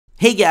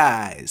Hey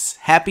guys!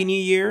 Happy New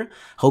Year!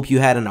 Hope you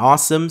had an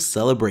awesome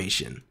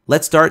celebration.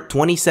 Let's start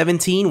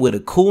 2017 with a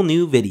cool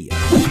new video.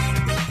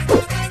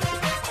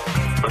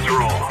 Let's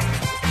roll.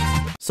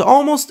 So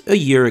almost a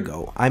year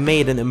ago, I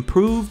made an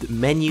improved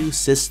menu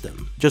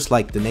system. Just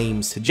like the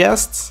name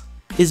suggests,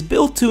 is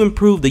built to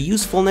improve the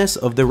usefulness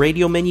of the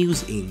radio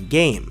menus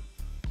in-game.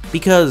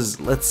 Because,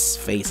 let's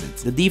face it,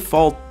 the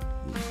default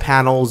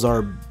panels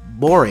are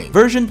boring.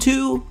 Version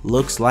 2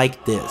 looks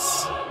like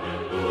this.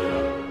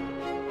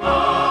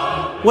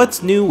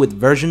 What's new with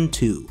version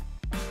 2?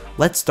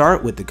 Let's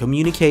start with the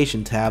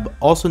communication tab,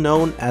 also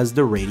known as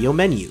the radio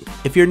menu.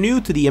 If you're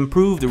new to the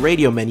improved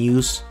radio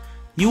menus,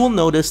 you will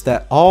notice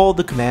that all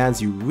the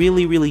commands you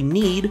really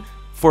need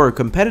for a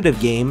competitive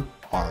game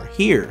are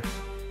here,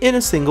 in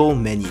a single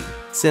menu.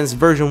 Since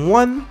version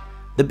 1,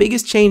 the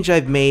biggest change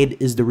I've made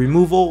is the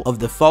removal of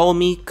the follow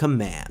me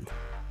command,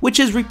 which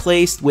is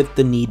replaced with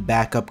the need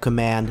backup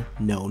command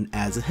known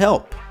as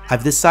help.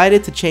 I've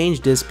decided to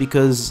change this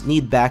because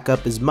need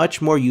backup is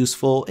much more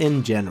useful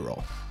in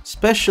general,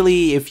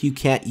 especially if you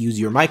can't use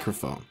your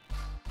microphone.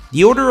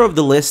 The order of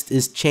the list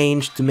is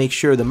changed to make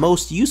sure the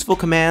most useful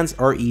commands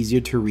are easier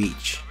to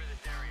reach.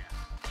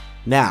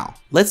 Now,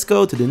 let's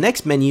go to the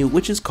next menu,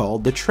 which is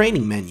called the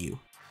training menu.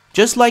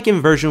 Just like in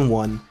version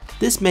 1,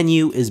 this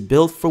menu is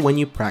built for when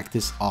you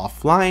practice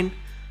offline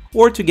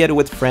or together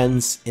with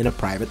friends in a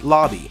private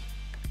lobby.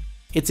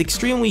 It's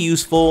extremely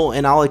useful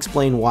and I'll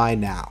explain why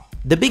now.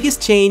 The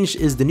biggest change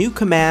is the new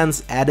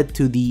commands added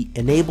to the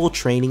enable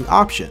training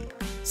option,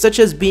 such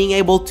as being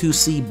able to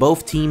see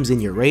both teams in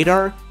your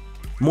radar,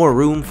 more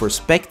room for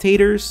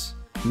spectators,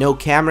 no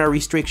camera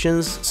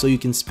restrictions so you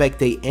can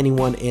spectate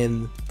anyone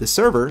in the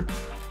server,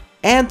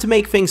 and to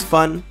make things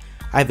fun,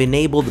 I've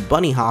enabled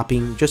bunny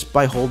hopping just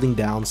by holding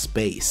down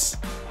space.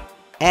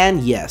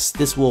 And yes,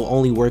 this will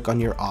only work on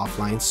your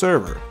offline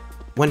server.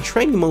 When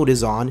training mode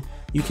is on,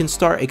 you can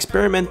start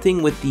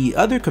experimenting with the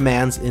other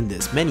commands in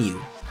this menu.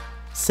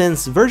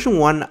 Since version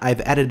 1,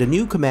 I've added a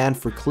new command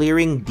for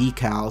clearing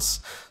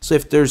decals, so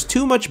if there's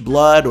too much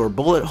blood or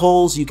bullet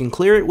holes, you can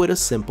clear it with a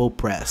simple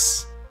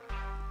press.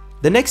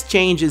 The next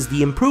change is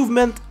the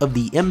improvement of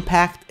the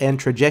impact and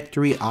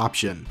trajectory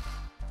option.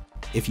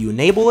 If you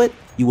enable it,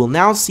 you will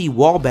now see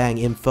wallbang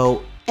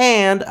info,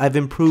 and I've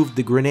improved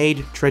the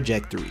grenade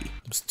trajectory.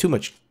 It was too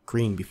much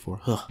green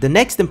before. Ugh. The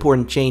next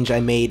important change I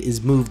made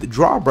is move the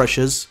draw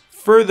brushes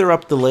further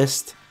up the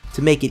list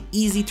to make it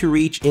easy to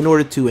reach in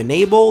order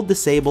to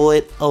disable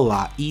it a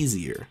lot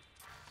easier.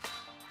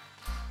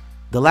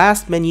 The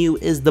last menu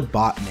is the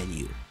bot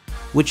menu,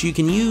 which you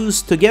can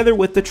use together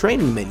with the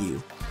training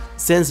menu.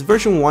 Since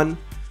version 1,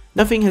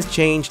 nothing has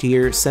changed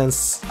here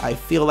since I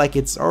feel like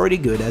it's already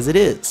good as it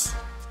is.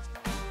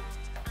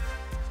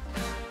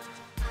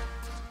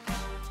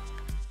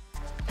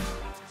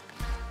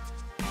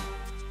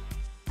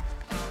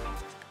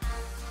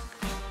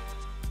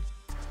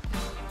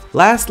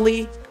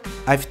 Lastly,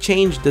 I've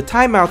changed the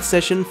timeout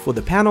session for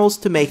the panels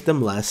to make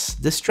them less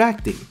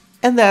distracting,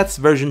 and that's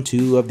version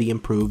 2 of the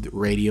improved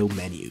radio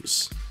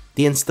menus.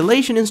 The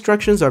installation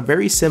instructions are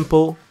very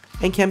simple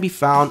and can be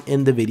found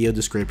in the video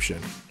description.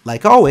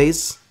 Like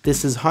always,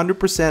 this is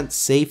 100%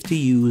 safe to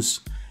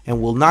use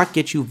and will not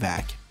get you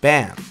VAC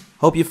banned.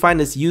 Hope you find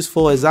this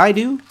useful as I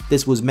do.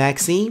 This was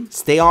Maxime,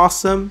 stay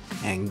awesome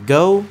and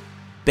go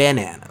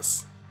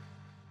bananas.